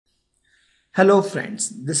Hello friends,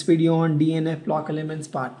 this video on DNF block elements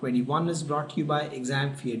part 21 is brought to you by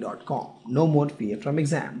examfear.com. No more fear from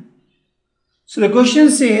exam. So the question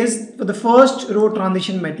says for the first row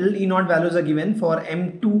transition metal E0 values are given for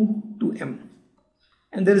M2 to M.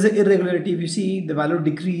 And there is an irregularity. If you see the value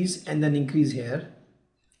decrease and then increase here.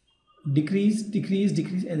 Decrease, decrease,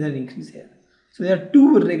 decrease and then increase here. So there are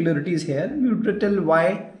two irregularities here. We will tell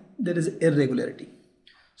why there is irregularity.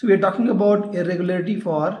 So we are talking about irregularity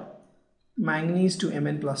for manganese to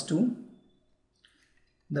Mn plus 2.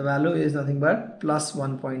 The value is nothing but plus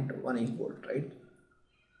 1.18 volt, right?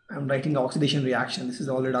 I'm writing oxidation reaction. This is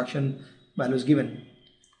all reduction values given.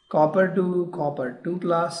 Copper to copper 2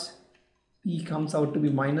 plus, E comes out to be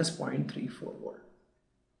minus 0.34 volt.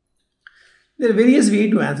 There are various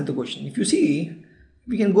ways to answer the question. If you see,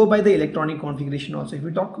 we can go by the electronic configuration also. If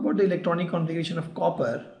we talk about the electronic configuration of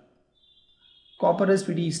copper, copper is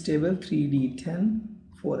pretty stable, 3D10,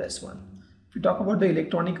 4S1. If we talk about the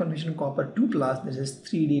electronic configuration of copper 2 plus, this is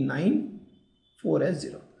 3D9,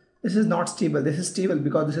 4S0. This is not stable. This is stable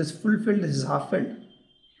because this is full filled, this is half filled,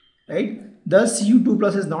 right? Thus Cu2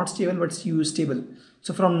 plus is not stable, but Cu is stable.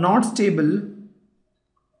 So from not stable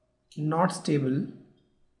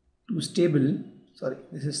to stable, sorry,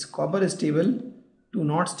 this is copper is stable to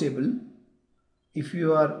not stable. If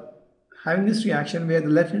you are having this reaction where the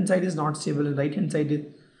left hand side is not stable and right hand side is,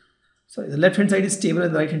 sorry, the left hand side is stable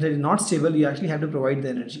and the right hand side is not stable, you actually have to provide the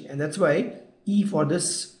energy, and that's why E for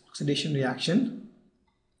this oxidation reaction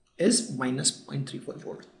is minus 0.34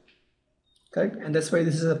 volt, correct? And that's why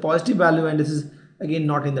this is a positive value and this is again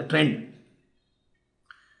not in the trend.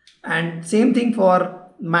 And same thing for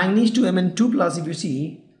manganese to Mn2 plus. If you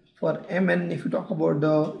see for Mn, if you talk about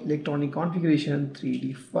the electronic configuration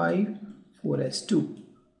 3D5, 4S2,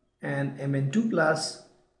 and Mn2 plus,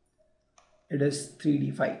 it is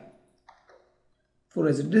 3D5.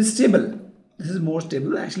 4S. This is stable. This is more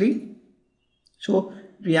stable actually. So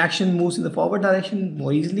reaction moves in the forward direction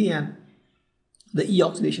more easily, and the E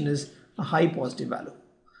oxidation is a high positive value.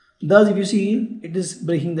 Thus, if you see, it is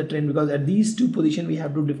breaking the trend because at these two positions we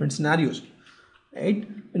have two different scenarios, right?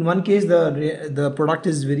 In one case, the product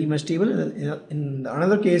is very much stable. In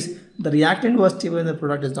another case, the reactant was stable and the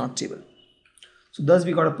product is not stable. So thus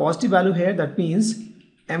we got a positive value here. That means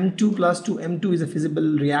M2 plus to M2 is a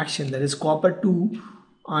feasible reaction. That is, copper 2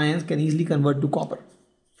 ions can easily convert to copper.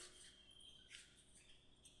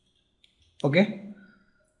 Okay.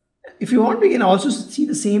 If you want, we can also see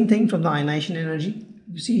the same thing from the ionization energy.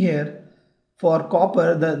 You see here, for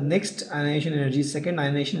copper, the next ionization energy, second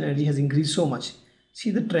ionization energy has increased so much.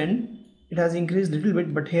 See the trend, it has increased a little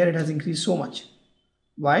bit, but here it has increased so much.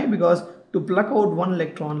 Why? Because to pluck out one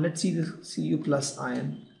electron, let's see this Cu plus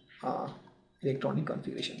ion electronic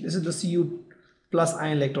configuration. This is the Cu plus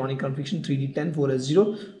ion electronic configuration 3D10,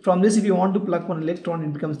 4S0. From this, if you want to pluck one electron,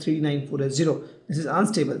 it becomes 3D9, 4S0. This is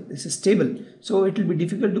unstable. This is stable. So it will be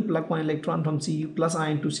difficult to pluck one electron from Cu plus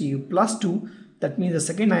ion to Cu plus 2. That means the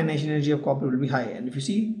second ionization energy of copper will be high. And if you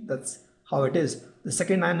see, that's how it is. The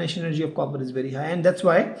second ionization energy of copper is very high, and that's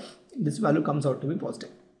why this value comes out to be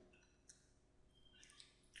positive.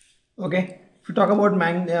 Okay. If you talk about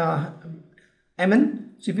Mn,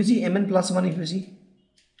 so if you see Mn plus 1, if you see,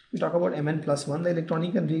 we talk about Mn plus 1, the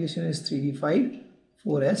electronic configuration is 3D5,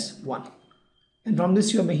 4S1. And from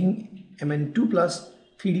this you are making Mn2 plus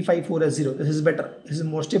 3D5, 4S0. This is better. This is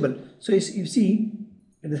more stable. So you see,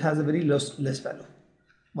 this has a very less value.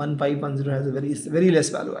 1510 has a very less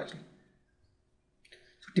value actually.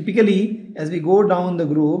 So typically, as we go down the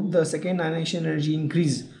group, the second ionization energy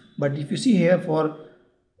increase. But if you see here, for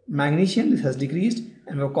magnesium, this has decreased,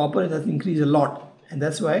 and for copper, it has increased a lot. And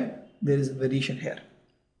that's why there is a variation here.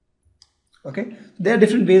 Okay, there are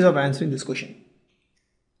different ways of answering this question.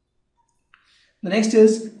 The next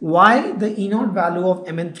is why the E0 value of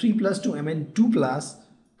Mn3 plus to Mn2 plus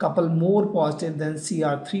couple more positive than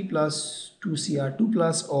Cr3 plus to Cr2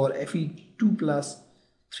 plus or Fe2 plus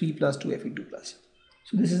 3 plus to Fe2 plus.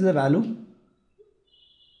 So this is the value,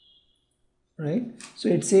 right? So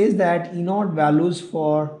it says that E0 values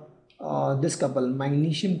for this couple,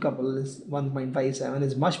 magnesium couple, is 1.57,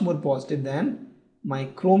 is much more positive than my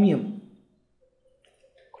chromium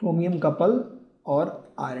couple or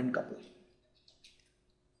iron couple.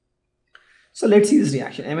 So let's see this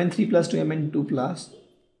reaction. Mn3 plus to Mn2 plus,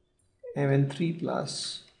 Mn3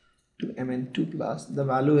 plus to Mn2 plus, the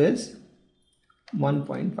value is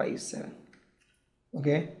 1.57.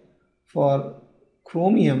 Okay. For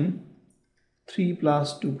chromium 3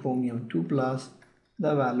 plus to chromium 2 plus,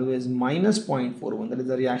 the value is minus 0.41. That is,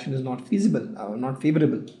 the reaction is not feasible or not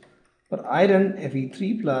favorable. For iron,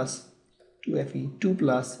 Fe3 plus to Fe2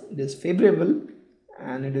 plus, it is favorable,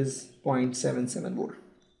 and it is 0.77 volt.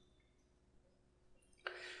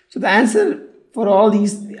 So the answer for all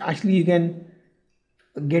these actually you can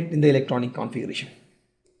get in the electronic configuration.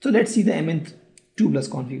 So let's see the Mn2 plus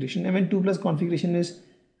configuration. Mn2 plus configuration is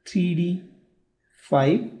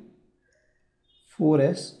 3d5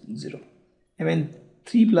 4s0.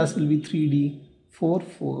 Mn3 plus will be 3d4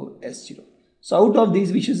 4s0. So out of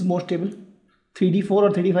these, which is more stable, 3d4 or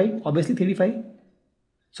 3d5? Obviously 3d5.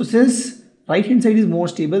 So since right hand side is more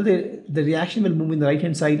stable, the reaction will move in the right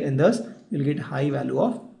hand side, and thus you will get high value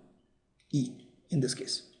of E in this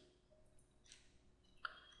case.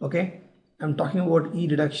 Okay, I'm talking about E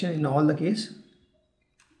reduction in all the case.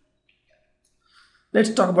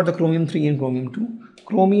 Let's talk about the chromium 3 and chromium 2.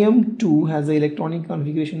 Chromium 2 has the electronic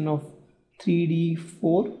configuration of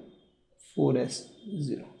 3d4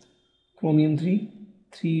 4s0. Chromium 3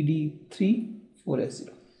 3d3 4s0.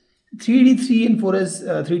 3d3 and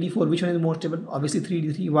 3d4, which one is more stable? Obviously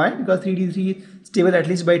 3d3. Why? Because 3d3 is stable at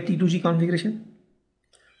least by T2G configuration,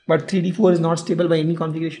 but 3d4 is not stable by any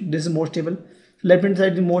configuration. This is more stable. Left hand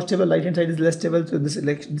side is more stable, right hand side is less stable, so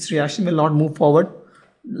this reaction will not move forward,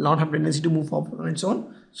 not have tendency to move forward on its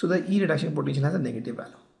own. So the E reduction potential has a negative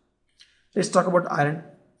value. Let's talk about iron.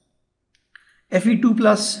 Fe2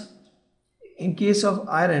 plus. In case of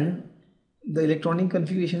iron, the electronic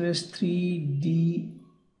configuration is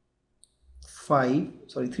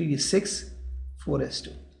 3d6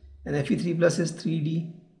 4s2, and Fe3 plus is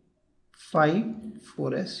 3d5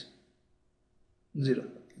 4s0. This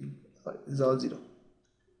is all 0.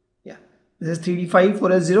 Yeah, this is 3d5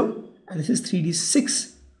 4s0 and this is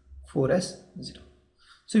 3d6 4s0.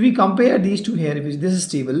 So if we compare these two here, if this is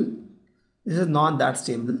stable, this is not that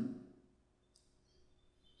stable.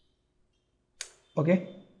 Okay,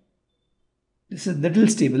 this is little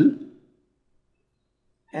stable,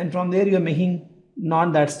 and from there you are making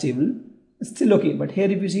not that stable. It's still okay, but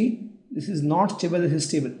here if you see, this is not stable, this is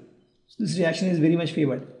stable. So this reaction is very much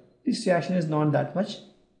favored. This reaction is not that much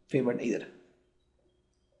favored either.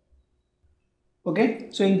 Okay,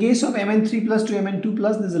 so in case of Mn3 plus to Mn2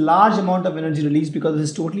 plus, there is a large amount of energy released because this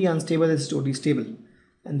is totally unstable, this is totally stable,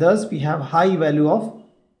 and thus we have high value of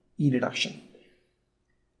E reduction.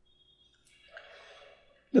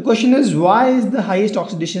 The question is, why is the highest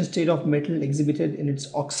oxidation state of metal exhibited in its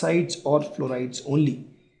oxides or fluorides only?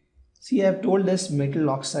 See, I have told us metal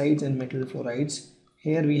oxides and metal fluorides.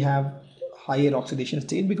 Here we have higher oxidation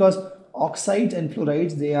state because oxides and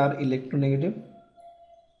fluorides, they are electronegative,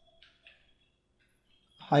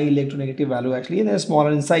 high electronegative value actually, and they are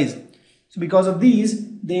smaller in size. So because of these,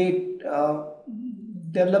 they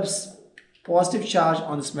develops positive charge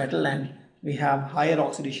on this metal, and we have higher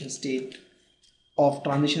oxidation state of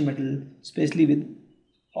transition metal, especially with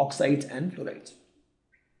oxides and fluorides.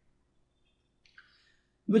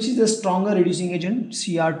 Which is the stronger reducing agent,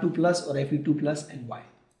 Cr2 plus or Fe2 plus, and why?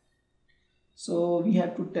 So we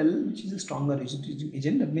have to tell which is a stronger reducing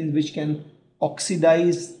agent. That means which can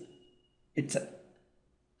oxidize itself,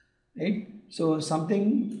 right? So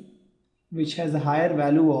something which has a higher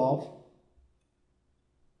value of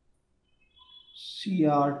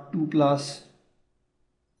Cr2 plus.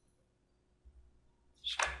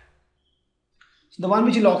 So the one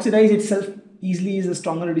which will oxidize itself easily is a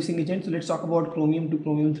stronger reducing agent. So let's talk about chromium to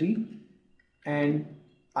chromium 3 and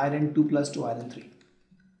iron 2 plus to iron 3,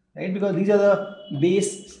 right? Because these are the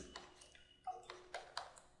base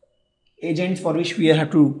agents for which we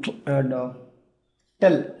have to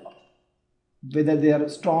tell whether they are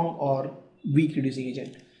strong or weak reducing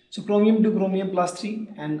agent. So chromium to chromium plus 3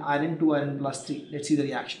 and iron to iron plus 3. Let's see the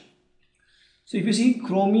reaction. So if you see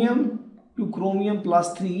chromium to chromium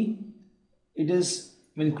plus 3, it is,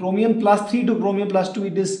 when chromium plus 3 to chromium plus 2,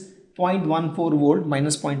 it is 0.14 volt,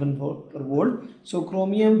 minus 0.14 volt. So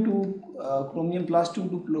chromium to chromium plus 2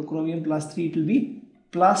 to chromium plus 3, it will be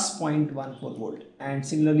plus 0.14 volt. And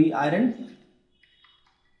similarly iron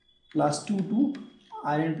plus 2 to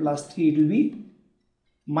iron plus 3, it will be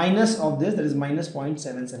minus of this, that is minus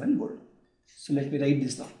 0.77 volt. So let me write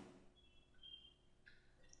this down.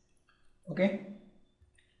 Okay,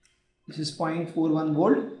 this is 0.41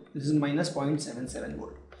 volt, this is minus 0.77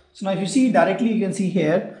 volt. So now if you see directly, you can see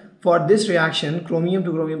here for this reaction chromium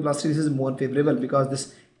to chromium plus 3, this is more favorable because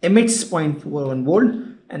this emits 0.41 volt,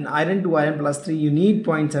 and iron to iron plus 3 you need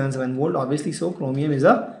 0.77 volt obviously. So chromium is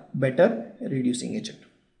a better reducing agent.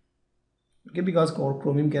 Okay, because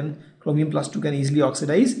chromium plus 2 can easily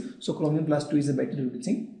oxidize, so chromium plus 2 is a better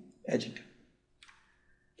reducing agent.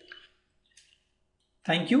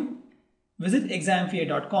 Thank you. Visit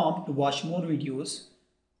examfear.com to watch more videos,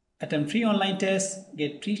 attempt free online tests,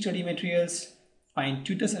 get free study materials, find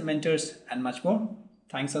tutors and mentors, and much more.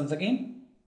 Thanks once again.